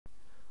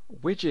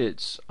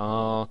Widgets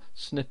are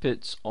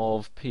snippets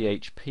of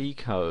PHP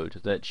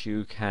code that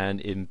you can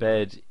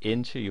embed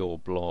into your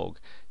blog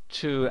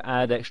to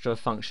add extra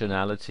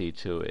functionality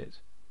to it.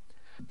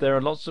 There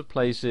are lots of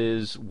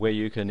places where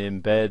you can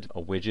embed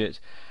a widget,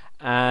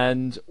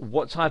 and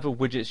what type of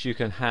widgets you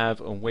can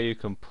have and where you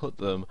can put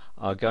them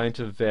are going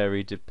to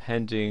vary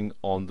depending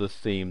on the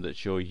theme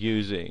that you're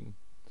using.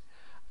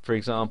 For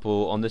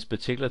example, on this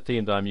particular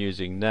theme that I'm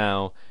using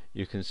now,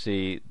 you can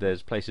see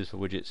there's places for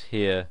widgets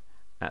here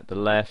at the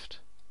left,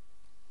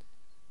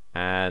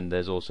 and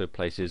there's also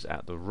places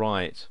at the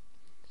right,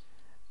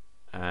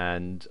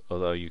 and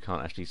although you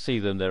can't actually see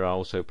them, there are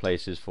also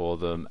places for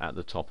them at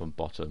the top and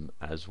bottom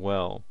as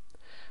well.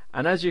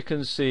 And as you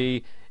can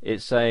see,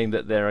 it's saying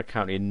that there are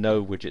currently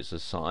no widgets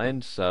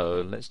assigned,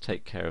 so let's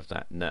take care of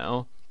that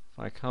now.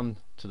 If I come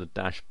to the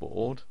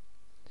dashboard,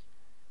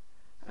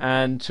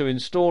 and to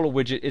install a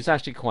widget is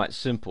actually quite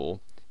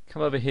simple.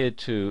 Come over here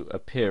to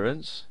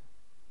Appearance,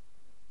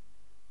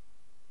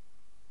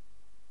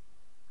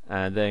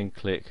 and then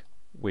click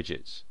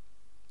Widgets.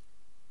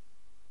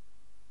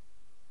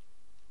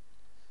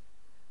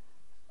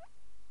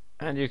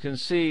 And you can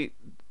see,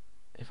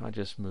 if I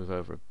just move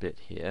over a bit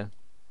here,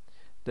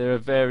 there are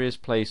various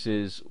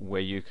places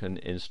where you can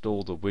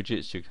install the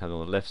widgets. You can have them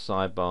on the left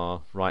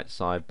sidebar, right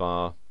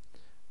sidebar,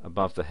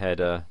 above the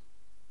header,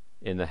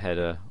 in the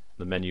header,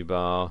 the menu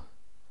bar,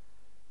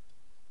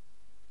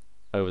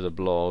 over the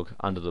blog,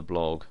 under the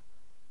blog,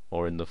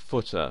 or in the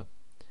footer.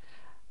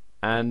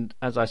 And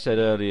as I said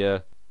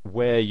earlier,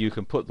 where you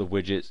can put the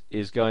widgets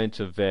is going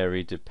to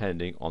vary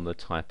depending on the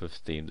type of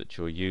theme that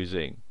you're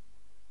using.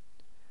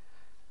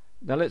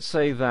 Now let's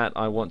say that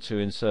I want to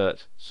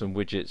insert some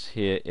widgets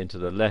here into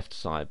the left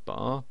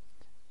sidebar.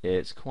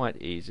 It's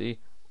quite easy.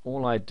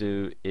 All I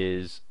do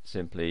is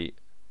simply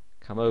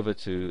come over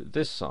to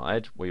this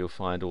side where you'll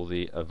find all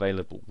the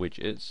available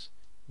widgets.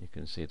 You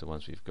can see the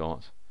ones we've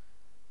got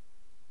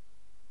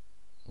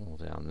all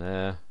down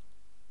there.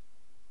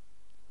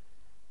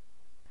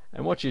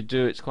 And what you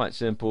do, it's quite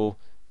simple.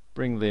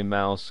 Bring the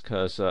mouse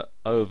cursor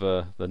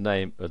over the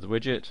name of the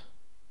widget,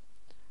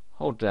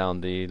 hold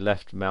down the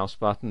left mouse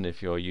button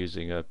if you're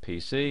using a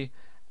PC,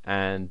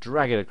 and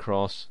drag it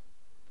across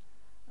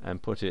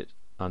and put it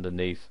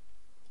underneath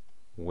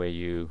where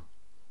you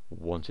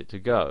want it to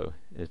go.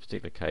 In this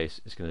particular case,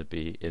 it's going to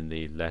be in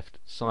the left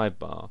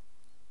sidebar.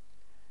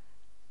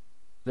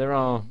 There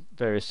are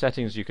various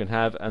settings you can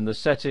have, and the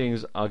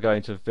settings are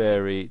going to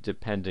vary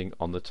depending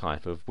on the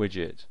type of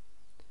widget.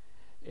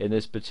 In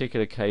this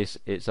particular case,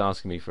 it's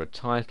asking me for a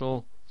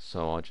title,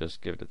 so I'll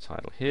just give it a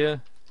title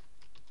here,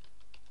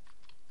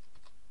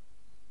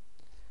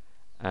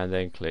 and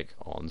then click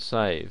on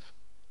Save.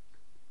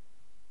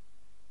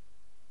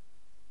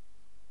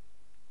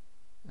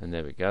 And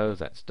there we go,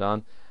 that's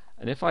done.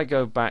 And if I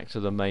go back to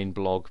the main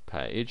blog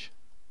page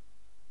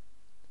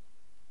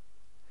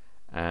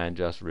and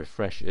just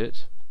refresh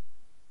it,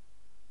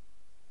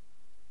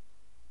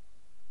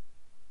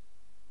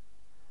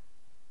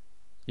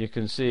 you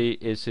can see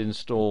it's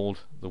installed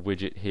the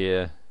widget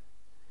here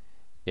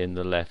in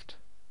the left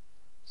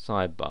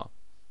sidebar.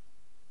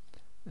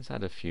 Let's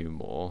add a few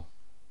more.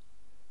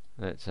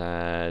 Let's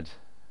add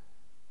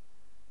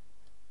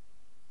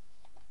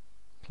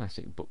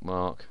classic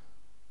bookmark.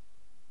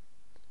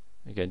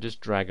 Again, just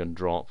drag and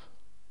drop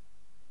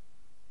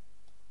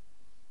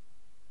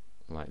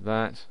like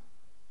that.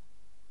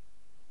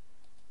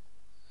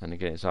 And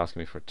again, it's asking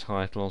me for a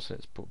title, so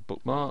let's put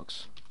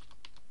bookmarks.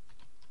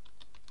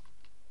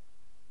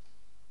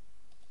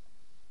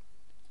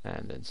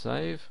 And then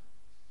save.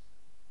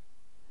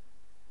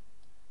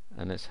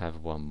 And let's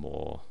have one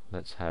more.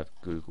 Let's have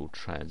Google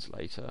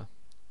Translator.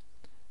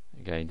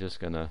 Again, just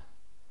going to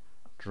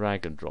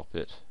drag and drop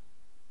it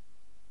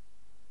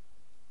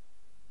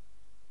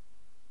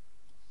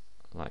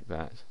like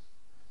that.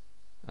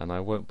 And I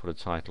won't put a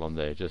title on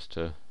there, just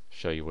to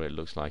show you what it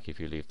looks like if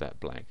you leave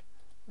that blank.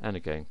 And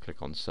again,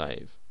 click on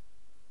Save.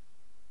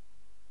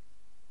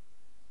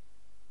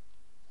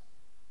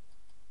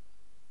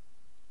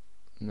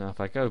 Now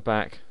if I go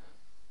back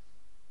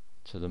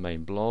to the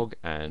main blog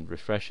and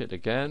refresh it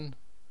again,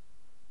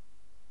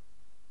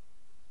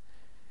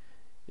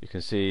 you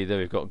can see there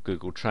we've got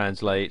Google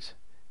Translate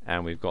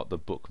and we've got the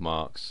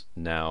bookmarks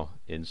now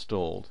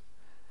installed.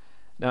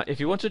 Now if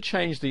you want to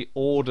change the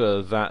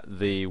order that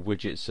the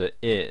widgets are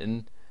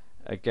in,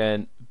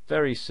 again,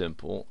 very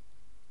simple.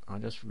 I'll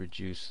just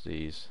reduce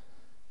these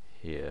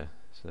here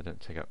so they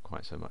don't take up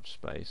quite so much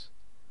space.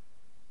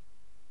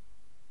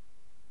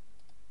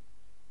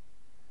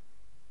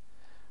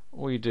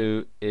 All you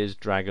do is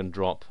drag and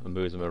drop and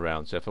move them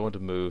around. So if I want to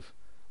move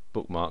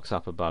bookmarks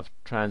up above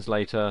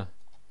Translator,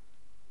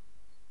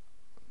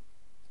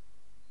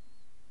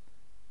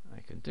 I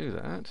can do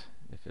that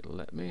if it'll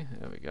let me.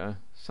 There we go.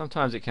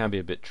 Sometimes it can be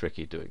a bit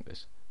tricky doing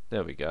this.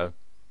 There we go.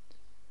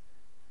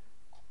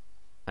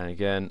 And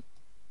again,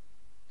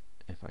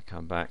 if I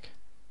come back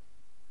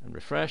and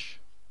refresh,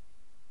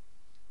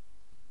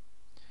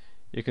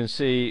 you can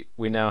see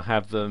we now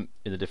have them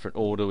in a different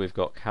order. We've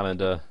got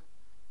calendar,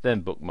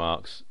 then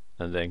bookmarks,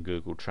 and then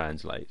Google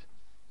Translate.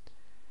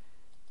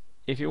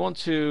 If you want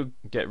to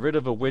get rid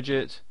of a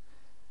widget,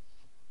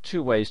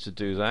 two ways to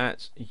do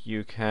that.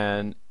 You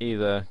can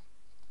either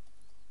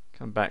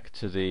come back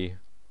to the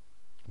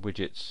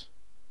widgets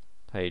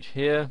page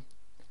here,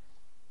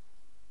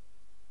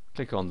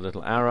 click on the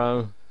little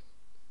arrow,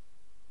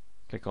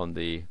 click on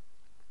the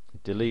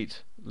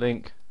delete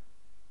link,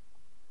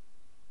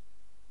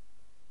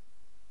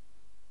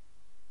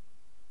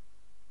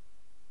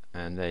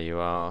 and there you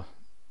are,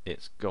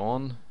 it's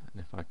gone. And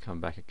if I come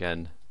back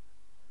again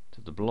to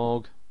the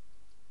blog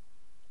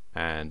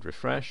and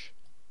refresh,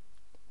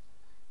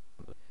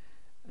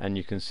 and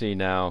you can see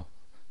now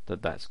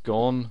that that's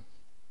gone.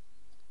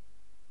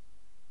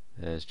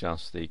 There's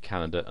just the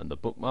calendar and the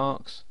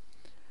bookmarks.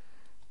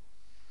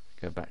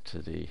 Go back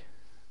to the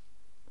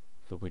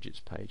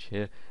widgets page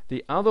here.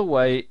 The other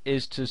way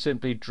is to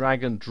simply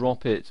drag and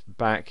drop it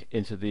back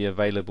into the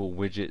available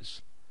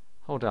widgets.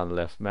 Hold down the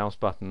left mouse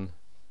button,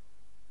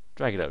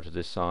 drag it over to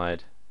this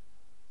side,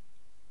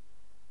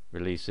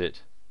 release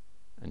it,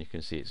 and you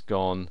can see it's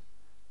gone.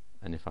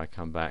 And if I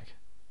come back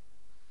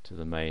to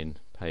the main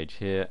page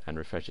here and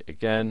refresh it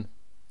again,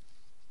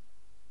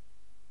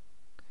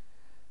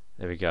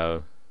 there we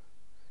go,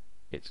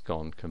 it's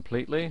gone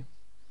completely.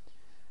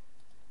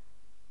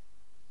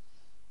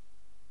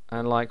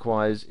 And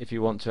likewise, if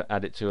you want to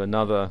add it to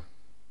another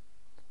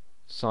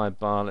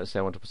sidebar, let's say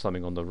I want to put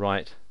something on the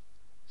right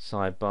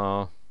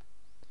sidebar,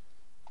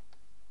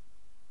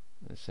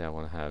 let's say I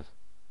want to have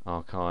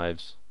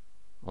archives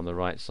on the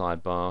right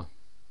sidebar,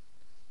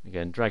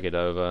 again drag it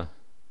over,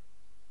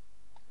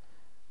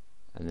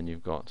 and then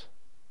you've got,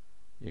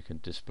 you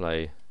can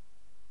display,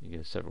 you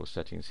get several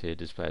settings here,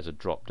 display as a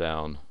drop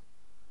down.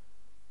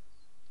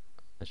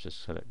 Let's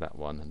just select that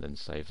one and then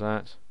save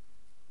that.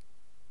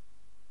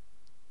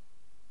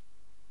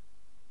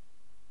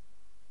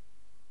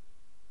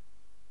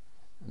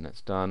 And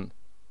that's done.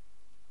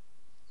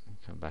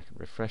 Come back and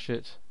refresh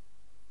it.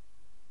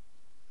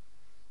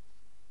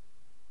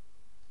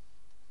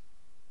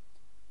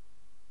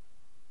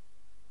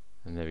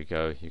 And there we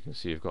go, you can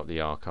see you've got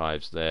the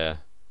archives there,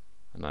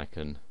 and I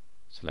can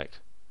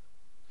select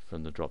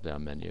from the drop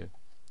down menu.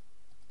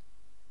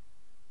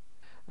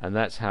 And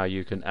that's how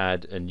you can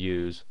add and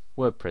use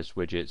WordPress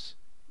widgets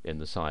in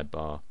the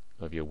sidebar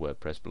of your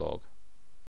WordPress blog.